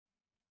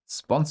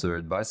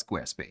sponsored by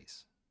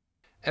Squarespace.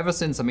 Ever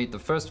since I made the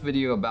first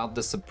video about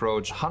this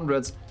approach,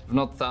 hundreds, if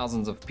not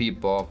thousands of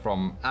people,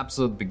 from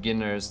absolute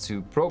beginners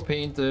to pro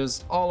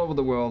painters all over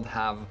the world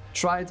have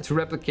tried to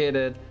replicate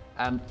it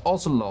and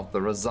also love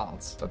the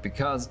results. But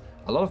because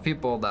a lot of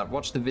people that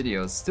watch the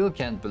videos still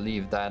can't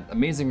believe that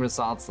amazing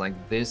results like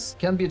this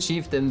can be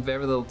achieved in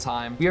very little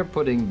time, we are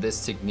putting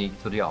this technique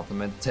to the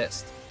ultimate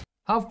test.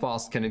 How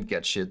fast can it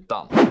get shit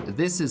done?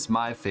 This is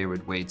my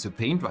favorite way to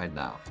paint right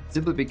now,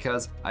 simply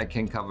because I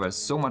can cover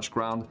so much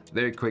ground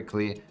very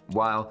quickly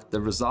while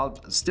the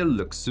result still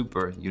looks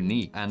super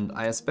unique. And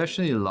I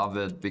especially love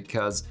it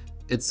because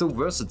it's so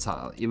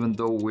versatile, even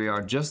though we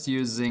are just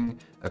using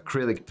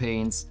acrylic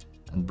paints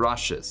and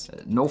brushes.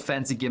 No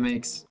fancy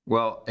gimmicks,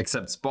 well,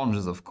 except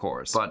sponges of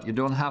course, but you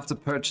don't have to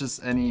purchase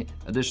any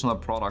additional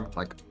product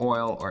like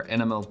oil or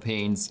enamel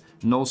paints,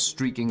 no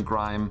streaking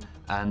grime,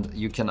 and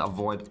you can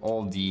avoid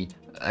all the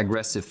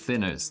aggressive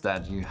thinners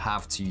that you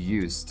have to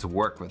use to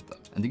work with them.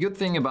 And the good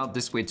thing about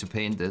this way to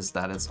paint is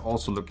that it's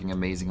also looking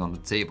amazing on the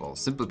table,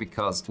 simply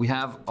because we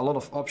have a lot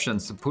of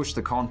options to push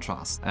the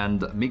contrast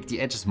and make the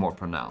edges more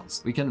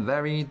pronounced. We can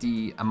vary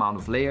the amount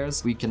of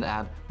layers, we can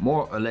add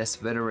more or less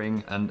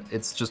feathering, and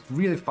it's just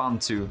really fun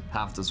to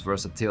have this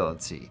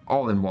versatility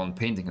all in one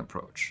painting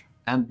approach.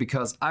 And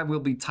because I will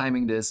be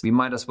timing this, we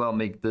might as well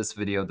make this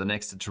video the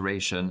next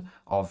iteration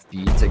of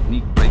the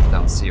technique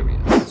breakdown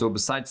series. So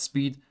besides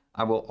speed,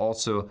 I will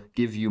also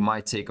give you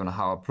my take on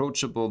how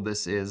approachable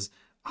this is,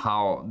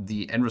 how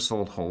the end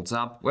result holds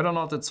up, whether or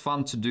not it's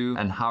fun to do,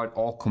 and how it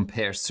all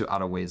compares to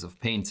other ways of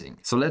painting.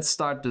 So let's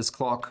start this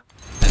clock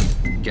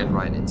and get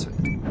right into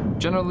it.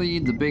 Generally,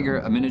 the bigger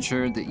a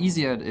miniature, the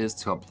easier it is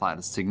to apply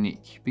this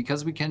technique,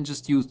 because we can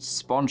just use the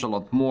sponge a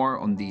lot more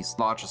on these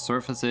larger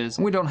surfaces,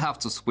 and we don't have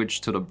to switch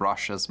to the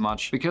brush as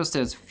much, because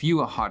there's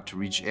fewer hard to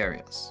reach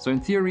areas. So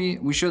in theory,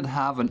 we should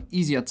have an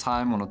easier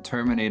time on a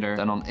Terminator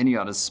than on any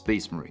other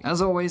Space Marine.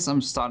 As always,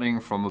 I'm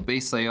starting from a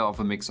base layer of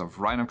a mix of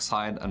Rhinox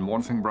hide and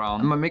Morphing brown,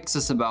 and my mix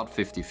is about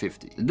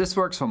 50-50. This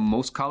works for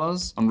most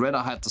colors. On red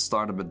I had to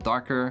start a bit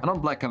darker, and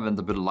on black I went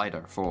a bit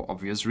lighter for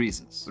obvious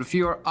reasons. But if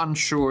you are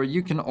unsure,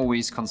 you can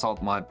always consult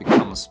my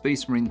Become a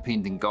Space Marine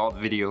Painting God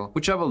video,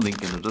 which I will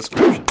link in the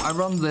description. I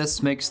run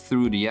this mix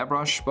through the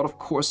airbrush, but of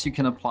course you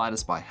can apply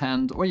this by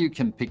hand, or you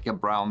can pick a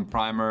brown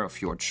primer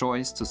of your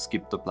choice to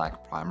skip the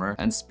black primer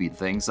and speed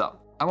things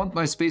up. I want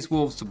my Space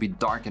Wolves to be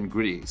dark and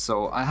gritty,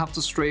 so I have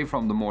to stray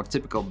from the more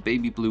typical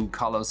baby blue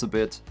colors a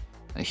bit.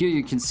 And here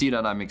you can see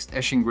that I mixed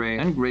Eshin Grey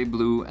and Grey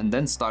Blue and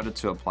then started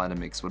to apply the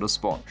mix with a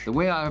sponge. The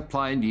way I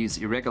apply these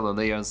irregular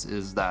layers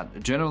is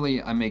that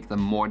generally I make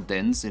them more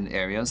dense in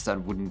areas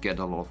that wouldn't get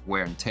a lot of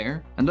wear and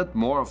tear, and let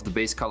more of the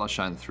base color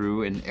shine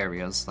through in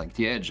areas like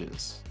the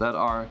edges that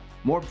are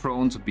more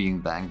prone to being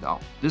banged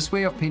out. This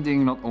way of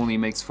painting not only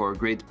makes for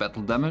great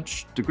battle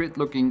damage, the great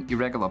looking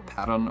irregular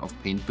pattern of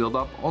paint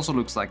buildup also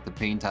looks like the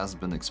paint has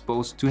been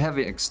exposed to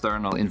heavy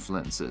external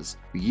influences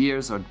for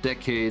years or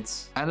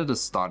decades, and it is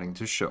starting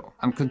to show.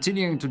 I'm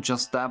continuing to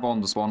just dab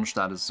on the sponge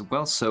that is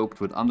well soaked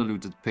with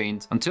undiluted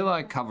paint until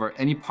I cover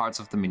any parts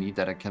of the Mini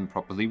that I can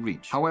properly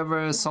reach.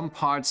 However, some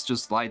parts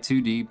just lie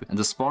too deep, and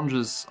the sponge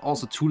is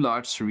also too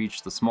large to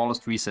reach the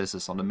smallest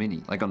recesses on the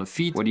Mini, like on the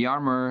feet where the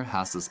armor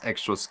has this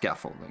extra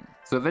scaffolding.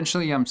 So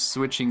eventually I'm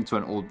switching to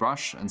an old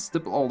brush and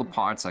stipple all the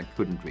parts I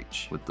couldn't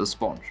reach with the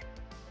sponge.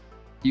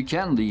 You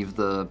can leave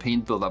the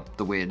paint buildup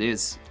the way it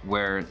is,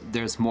 where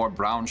there's more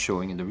brown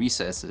showing in the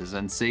recesses,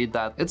 and say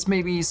that it's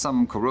maybe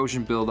some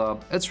corrosion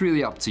buildup. It's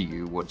really up to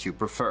you what you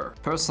prefer.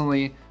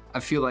 Personally, I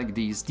feel like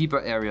these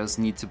deeper areas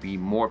need to be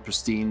more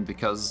pristine,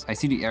 because I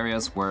see the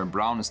areas where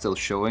brown is still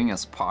showing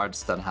as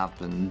parts that have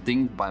been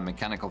dinged by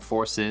mechanical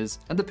forces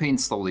and the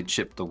paint slowly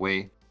chipped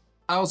away.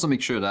 I also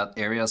make sure that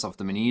areas of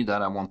the Mini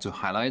that I want to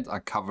highlight are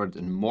covered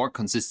in more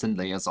consistent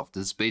layers of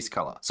this base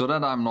color, so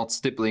that I'm not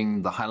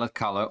stippling the highlight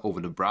color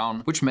over the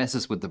brown, which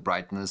messes with the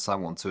brightness I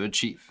want to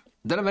achieve.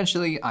 Then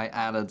eventually I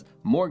added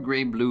more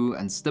Grey Blue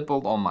and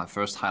stippled on my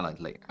first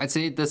highlight layer. I'd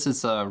say this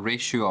is a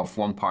ratio of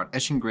 1 part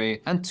Eshin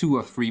Grey and 2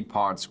 or 3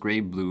 parts Grey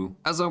Blue,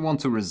 as I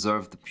want to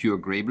reserve the pure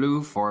Grey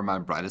Blue for my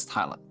brightest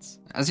highlights.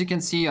 As you can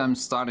see, I'm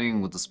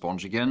starting with the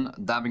sponge again,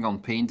 dabbing on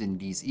paint in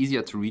these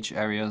easier to reach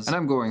areas, and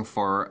I'm going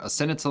for a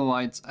zenithal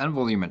light and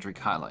volumetric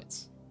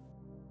highlights.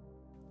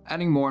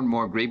 Adding more and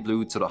more Grey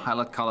Blue to the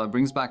highlight color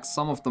brings back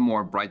some of the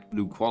more bright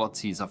blue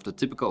qualities of the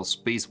typical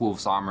Space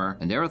Wolf's armor,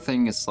 and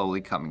everything is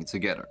slowly coming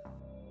together.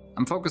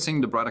 I'm focusing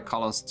the brighter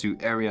colors to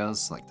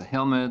areas like the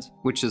helmet,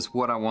 which is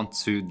what I want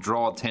to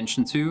draw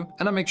attention to,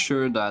 and I make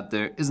sure that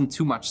there isn't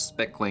too much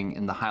speckling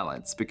in the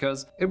highlights,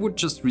 because it would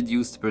just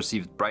reduce the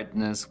perceived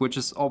brightness, which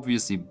is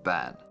obviously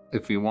bad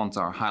if we want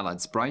our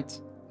highlights bright,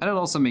 and it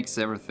also makes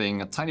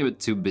everything a tiny bit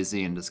too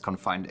busy in this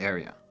confined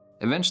area.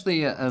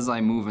 Eventually, as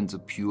I move into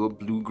pure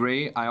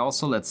blue-gray, I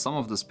also let some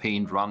of this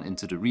paint run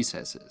into the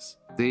recesses.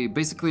 They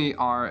basically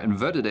are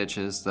inverted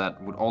edges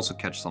that would also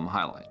catch some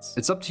highlights.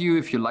 It's up to you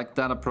if you like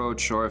that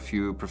approach or if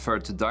you prefer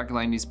to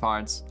darkline these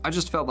parts. I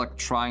just felt like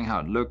trying how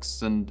it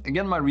looks, and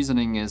again my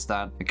reasoning is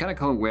that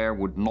mechanical wear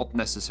would not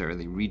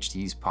necessarily reach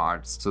these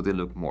parts so they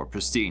look more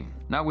pristine.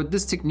 Now with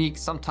this technique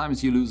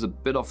sometimes you lose a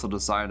bit of the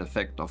desired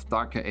effect of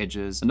darker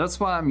edges, and that's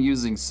why I'm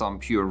using some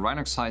pure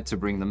Rhinoxide to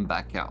bring them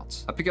back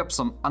out. I pick up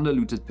some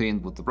undiluted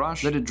paint with the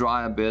brush, let it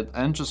dry a bit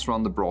and just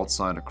run the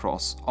broadside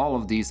across all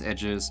of these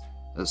edges,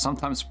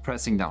 sometimes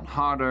pressing down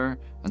harder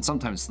and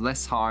sometimes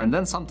less hard, and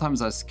then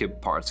sometimes I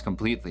skip parts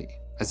completely.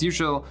 As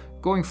usual,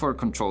 going for a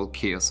controlled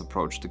chaos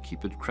approach to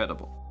keep it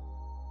credible.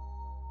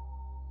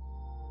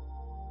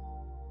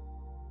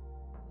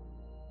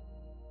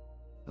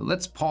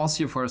 Let's pause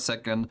here for a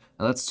second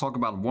and let's talk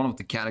about one of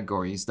the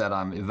categories that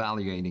I'm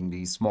evaluating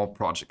these small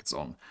projects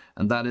on,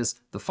 and that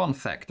is the fun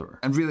factor.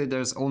 And really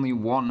there's only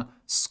one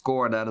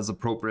score that is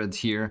appropriate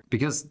here,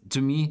 because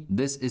to me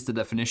this is the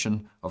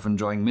definition of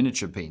enjoying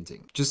miniature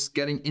painting. Just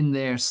getting in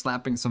there,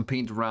 slapping some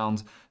paint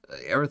around,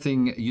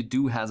 everything you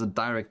do has a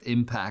direct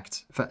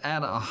impact. If I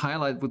add a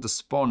highlight with the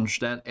sponge,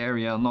 that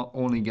area not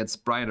only gets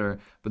brighter,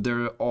 but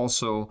there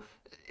also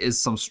is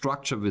some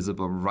structure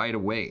visible right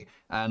away.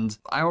 And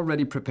I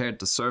already prepared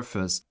the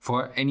surface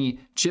for any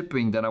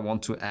chipping that I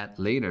want to add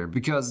later,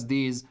 because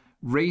these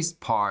raised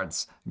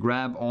parts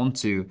grab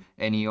onto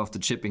any of the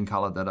chipping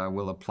color that I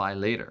will apply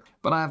later.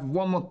 But I have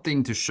one more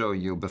thing to show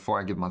you before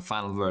I give my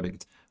final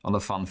verdict on the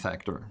fun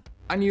factor.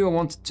 I knew I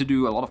wanted to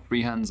do a lot of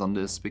freehands on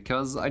this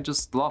because I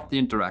just love the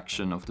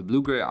interaction of the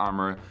blue-gray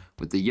armor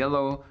with the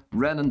yellow,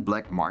 red and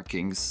black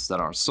markings that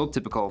are so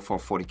typical for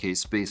 40k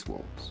space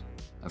wolves.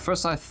 At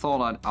first I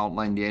thought I'd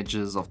outline the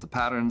edges of the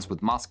patterns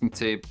with masking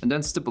tape and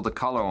then stipple the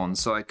color on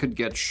so I could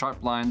get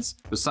sharp lines,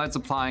 besides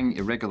applying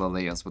irregular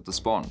layers with the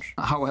sponge.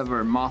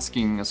 However,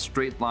 masking a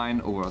straight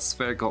line over a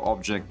spherical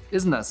object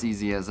isn't as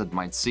easy as it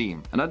might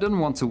seem, and I didn't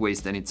want to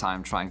waste any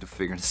time trying to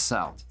figure this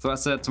out. So I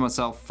said to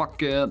myself,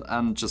 fuck it,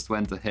 and just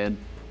went ahead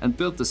and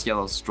built this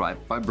yellow stripe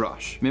by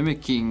brush,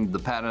 mimicking the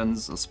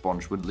patterns a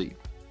sponge would leave.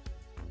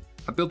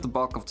 I built the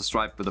bulk of the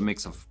stripe with a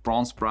mix of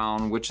bronze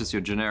brown, which is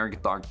your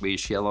generic dark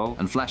beige yellow,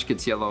 and flash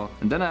kit yellow,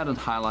 and then added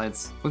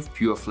highlights with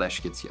pure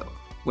flash kit yellow.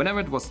 Whenever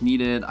it was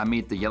needed, I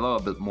made the yellow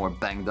a bit more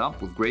banged up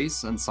with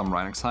grays and some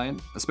Rhinoxide,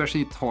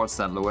 especially towards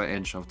that lower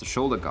edge of the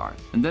shoulder guard,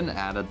 and then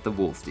added the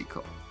wolf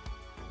decal.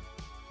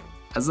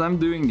 As I'm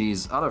doing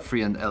these other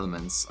freehand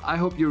elements, I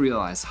hope you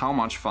realize how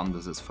much fun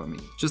this is for me.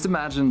 Just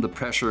imagine the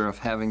pressure of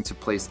having to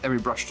place every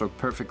brushstroke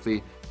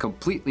perfectly,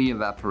 completely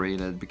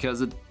evaporated,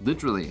 because it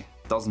literally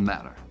doesn't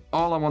matter.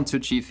 All I want to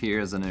achieve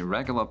here is an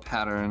irregular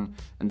pattern,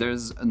 and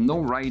there's no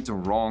right or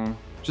wrong,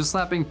 just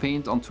slapping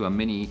paint onto a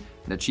mini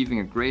and achieving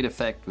a great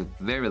effect with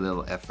very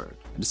little effort.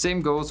 The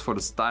same goes for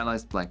the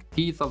stylized black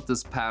teeth of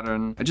this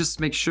pattern. I just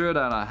make sure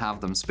that I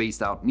have them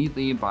spaced out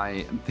neatly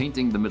by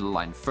painting the middle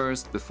line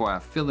first before I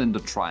fill in the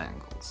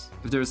triangles.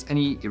 If there's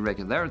any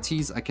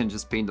irregularities, I can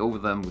just paint over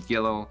them with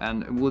yellow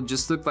and it will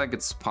just look like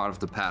it's part of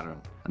the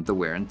pattern and the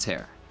wear and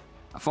tear.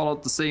 I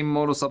followed the same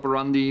modus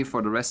operandi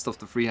for the rest of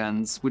the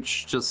freehands,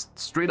 which just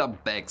straight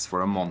up begs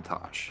for a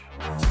montage.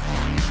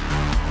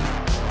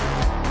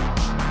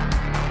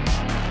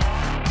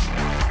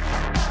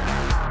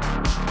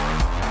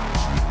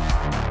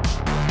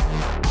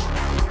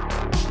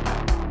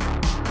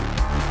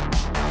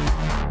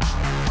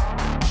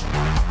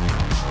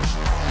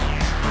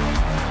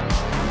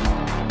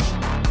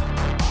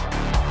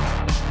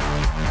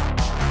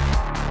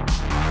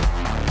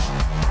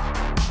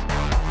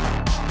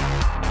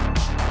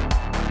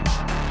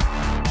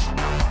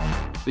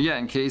 But yeah,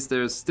 in case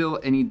there's still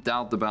any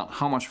doubt about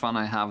how much fun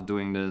I have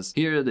doing this,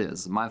 here it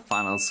is, my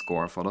final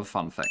score for the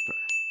fun factor.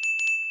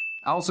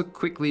 I also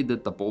quickly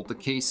did the bolter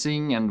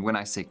casing, and when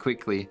I say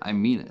quickly, I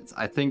mean it.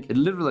 I think it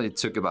literally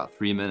took about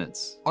 3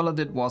 minutes. All I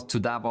did was to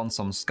dab on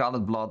some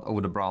scarlet blood over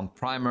the brown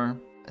primer,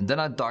 and then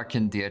I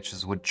darkened the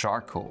edges with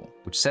charcoal,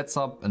 which sets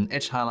up an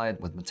edge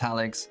highlight with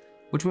metallics,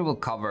 which we will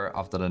cover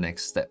after the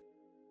next step.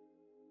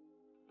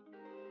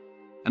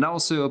 And I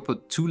also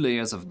put 2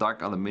 layers of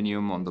dark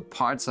aluminium on the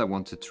parts I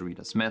wanted to read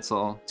as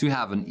metal to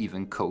have an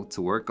even coat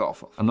to work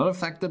off of. Another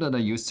factor that I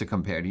use to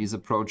compare these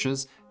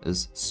approaches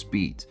is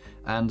speed.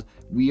 And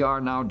we are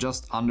now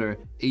just under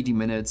 80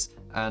 minutes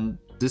and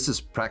this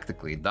is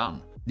practically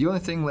done. The only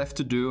thing left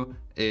to do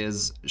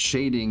is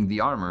shading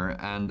the armor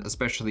and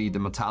especially the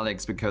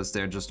metallics because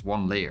they're just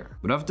one layer.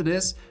 But after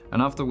this,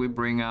 and after we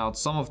bring out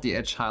some of the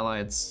edge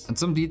highlights and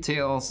some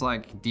details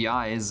like the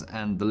eyes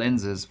and the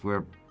lenses,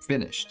 we're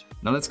finished.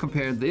 Now let's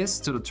compare this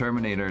to the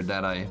Terminator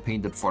that I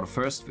painted for the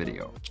first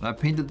video. I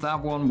painted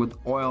that one with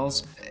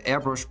oils,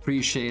 airbrush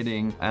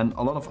pre-shading and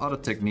a lot of other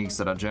techniques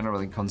that are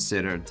generally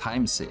considered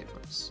time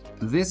savers.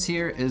 This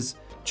here is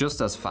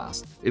just as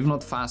fast, if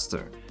not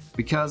faster,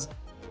 because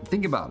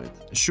think about it.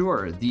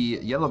 Sure, the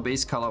yellow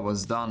base color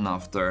was done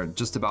after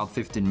just about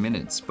 15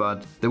 minutes,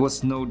 but there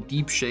was no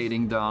deep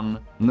shading done,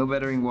 no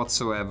weathering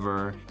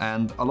whatsoever,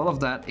 and a lot of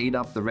that ate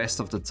up the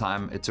rest of the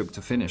time it took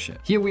to finish it.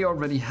 Here we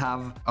already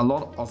have a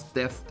lot of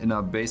depth in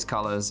our base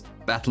colors,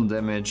 battle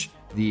damage,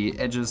 the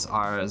edges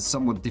are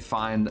somewhat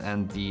defined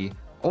and the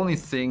only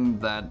thing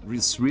that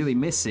is really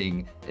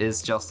missing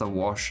is just a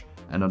wash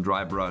and a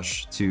dry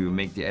brush to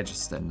make the edges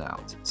stand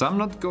out. So I'm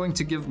not going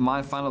to give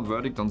my final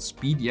verdict on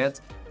speed yet,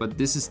 but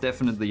this is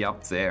definitely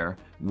up there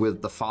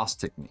with the fast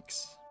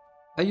techniques.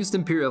 I used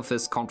Imperial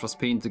Fist contrast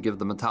paint to give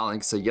the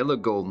metallics a yellow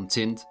golden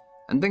tint,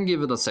 and then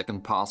give it a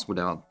second pass with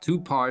about 2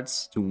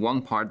 parts to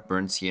 1 part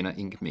burnt sienna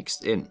ink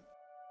mixed in.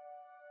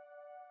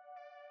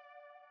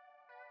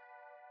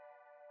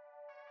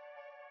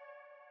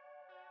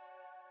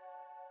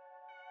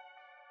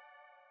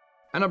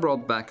 And I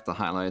brought back the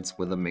highlights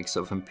with a mix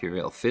of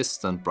Imperial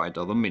Fist and bright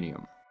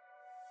aluminium.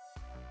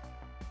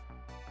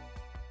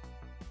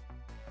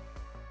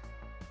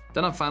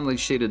 Then I finally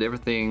shaded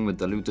everything with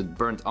diluted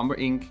burnt umber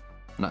ink,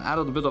 and I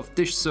added a bit of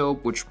dish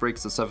soap which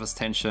breaks the surface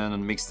tension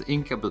and makes the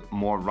ink a bit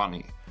more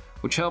runny,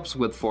 which helps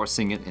with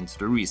forcing it into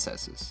the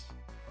recesses.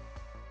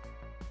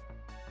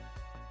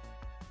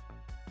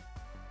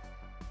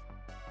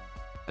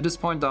 At this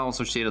point I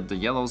also shaded the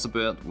yellows a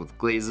bit with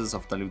glazes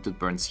of diluted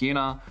burnt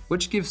sienna,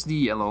 which gives the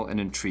yellow an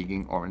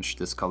intriguing orange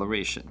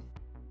discoloration.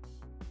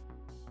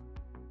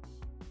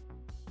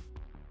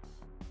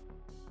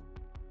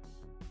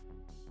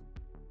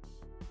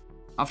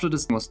 After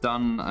this was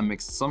done, I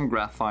mixed some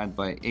graphite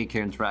by AK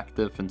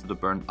Interactive into the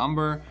burnt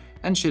umber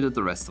and shaded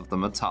the rest of the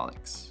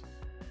metallics.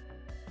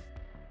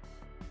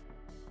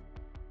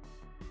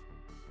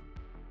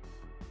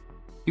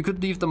 You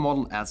could leave the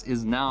model as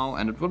is now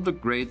and it would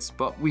look great,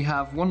 but we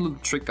have one little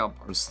trick up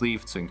our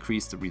sleeve to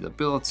increase the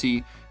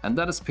readability, and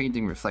that is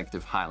painting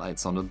reflective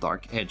highlights on the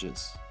dark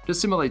edges. This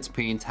simulates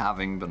paint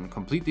having been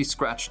completely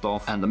scratched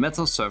off and the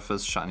metal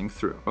surface shining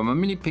through. From a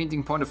mini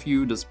painting point of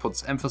view, this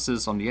puts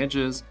emphasis on the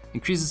edges,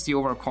 increases the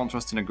overall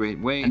contrast in a great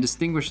way, and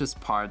distinguishes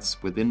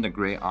parts within the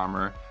grey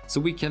armor so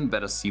we can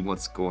better see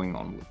what's going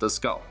on with the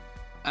skull.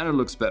 And it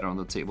looks better on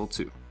the table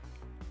too.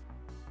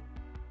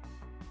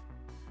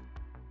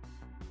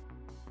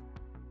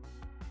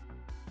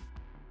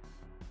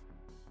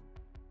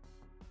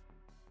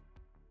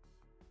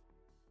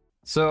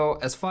 So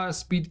as far as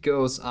speed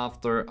goes,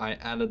 after I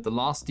added the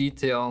last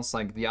details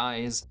like the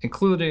eyes,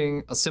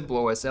 including a simple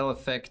OSL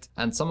effect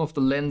and some of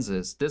the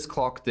lenses, this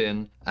clocked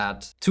in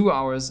at 2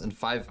 hours and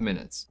 5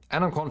 minutes.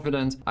 And I'm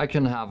confident I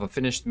can have a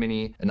finished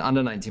mini in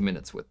under 90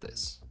 minutes with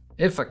this,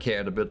 if I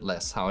cared a bit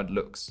less how it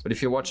looks. But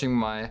if you're watching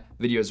my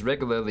videos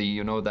regularly,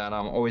 you know that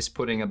I'm always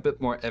putting a bit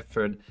more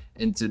effort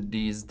into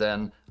these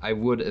than I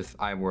would if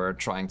I were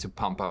trying to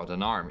pump out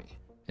an army.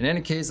 In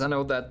any case, I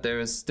know that there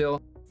is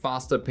still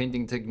faster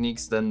painting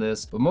techniques than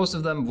this, but most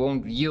of them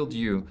won't yield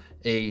you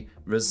a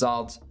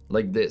result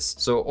like this.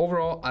 So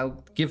overall,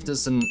 I'll give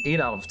this an 8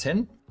 out of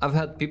 10. I've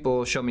had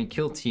people show me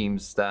kill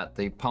teams that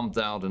they pumped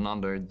out in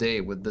under a day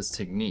with this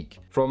technique.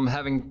 From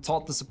having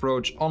taught this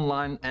approach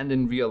online and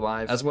in real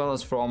life, as well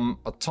as from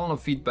a ton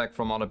of feedback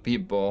from other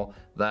people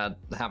that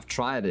have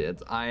tried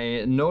it,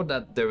 I know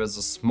that there is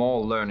a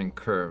small learning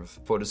curve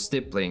for the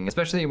stippling,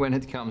 especially when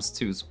it comes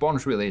to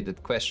sponge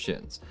related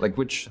questions, like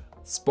which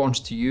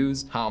sponge to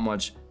use, how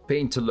much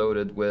paint to load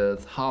it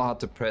with, how hard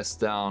to press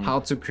down, how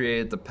to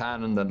create the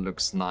pattern that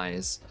looks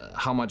nice,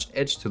 how much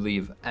edge to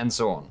leave, and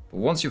so on. But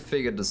once you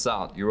figured this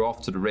out, you're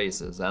off to the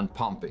races and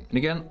pumping. And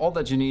again, all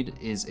that you need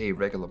is a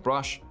regular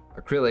brush,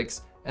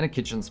 acrylics, and a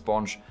kitchen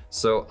sponge,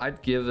 so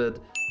I'd give it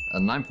a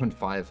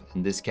 9.5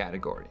 in this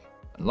category.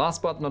 And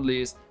last but not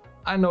least,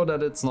 I know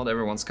that it's not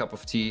everyone's cup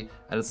of tea,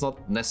 and it's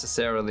not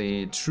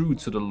necessarily true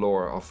to the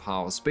lore of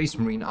how Space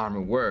Marine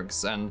armor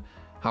works and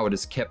how it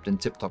is kept in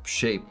tip-top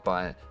shape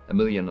by a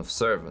million of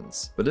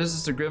servants. But this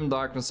is the grim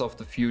darkness of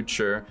the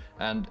future,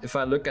 and if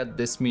I look at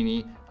this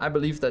mini, I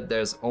believe that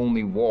there's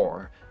only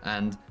war,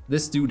 and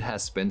this dude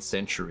has spent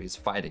centuries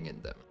fighting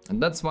in them.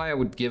 And that's why I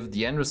would give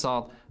the end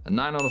result a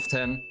 9 out of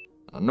 10.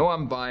 I know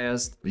I'm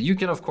biased, but you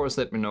can of course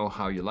let me know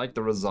how you like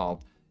the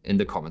result in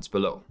the comments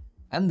below.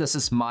 And this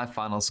is my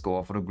final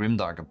score for the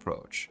Grimdark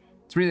approach.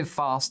 It's really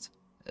fast.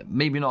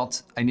 Maybe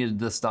not, I needed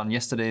this done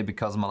yesterday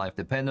because my life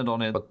depended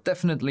on it, but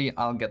definitely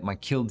I'll get my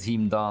kill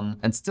team done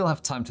and still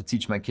have time to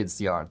teach my kids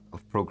the art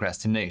of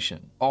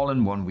procrastination, all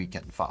in one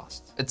weekend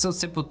fast. It's so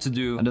simple to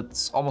do, and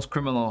it's almost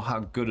criminal how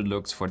good it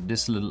looks for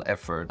this little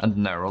effort and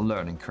narrow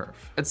learning curve.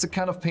 It's the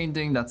kind of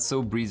painting that's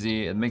so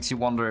breezy, it makes you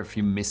wonder if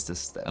you missed a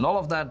step. And all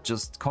of that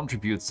just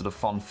contributes to the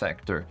fun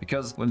factor,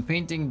 because when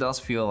painting does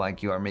feel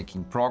like you are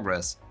making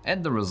progress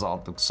and the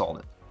result looks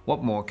solid,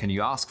 what more can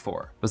you ask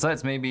for?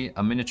 Besides maybe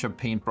a miniature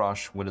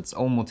paintbrush with its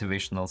own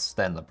motivational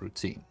stand-up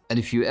routine. And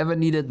if you ever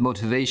needed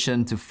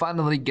motivation to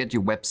finally get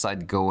your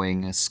website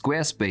going,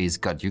 Squarespace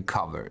got you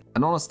covered.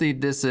 And honestly,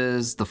 this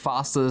is the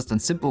fastest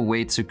and simple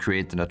way to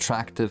create an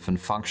attractive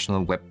and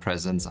functional web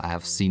presence I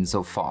have seen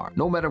so far.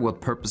 No matter what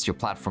purpose your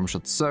platform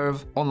should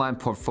serve, online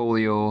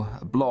portfolio,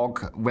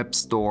 blog, web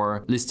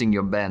store, listing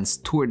your band's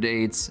tour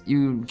dates,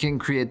 you can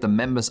create the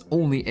members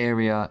only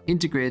area,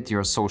 integrate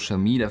your social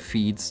media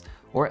feeds,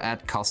 or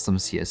add custom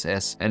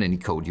CSS and any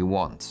code you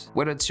want.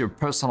 Whether it's your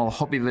personal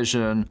hobby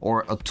vision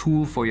or a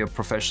tool for your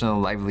professional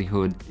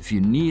livelihood, if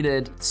you need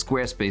it,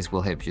 Squarespace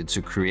will help you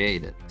to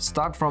create it.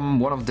 Start from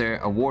one of their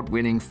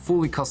award-winning,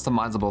 fully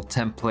customizable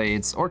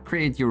templates or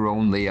create your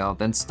own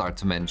layout and start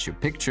to manage your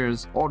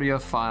pictures, audio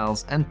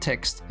files and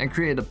text and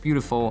create a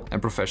beautiful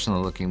and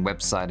professional looking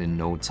website in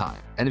no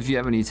time. And if you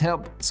ever need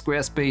help,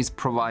 Squarespace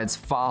provides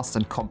fast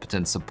and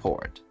competent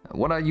support.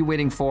 What are you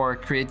waiting for?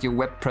 Create your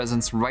web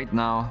presence right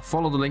now.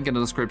 Follow the link in the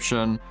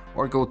description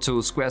or go to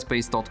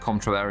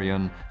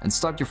squarespace.com/Travarian and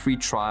start your free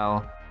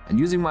trial. And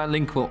using my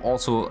link will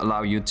also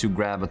allow you to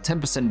grab a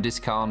 10%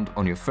 discount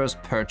on your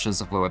first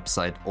purchase of a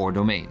website or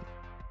domain.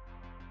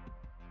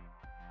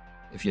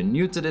 If you're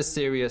new to this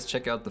series,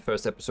 check out the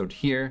first episode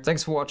here.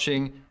 Thanks for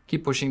watching,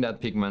 keep pushing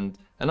that pigment,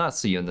 and I'll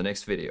see you in the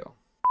next video.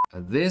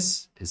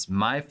 This is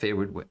my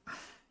favorite way.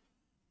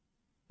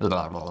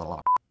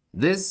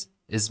 This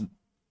is,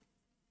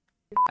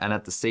 and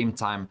at the same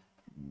time,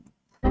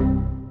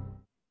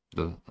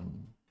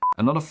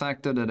 another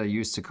factor that I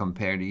use to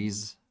compare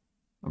these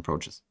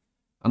approaches.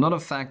 Another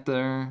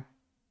factor,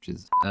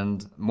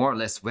 and more or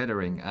less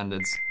weathering, and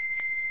it's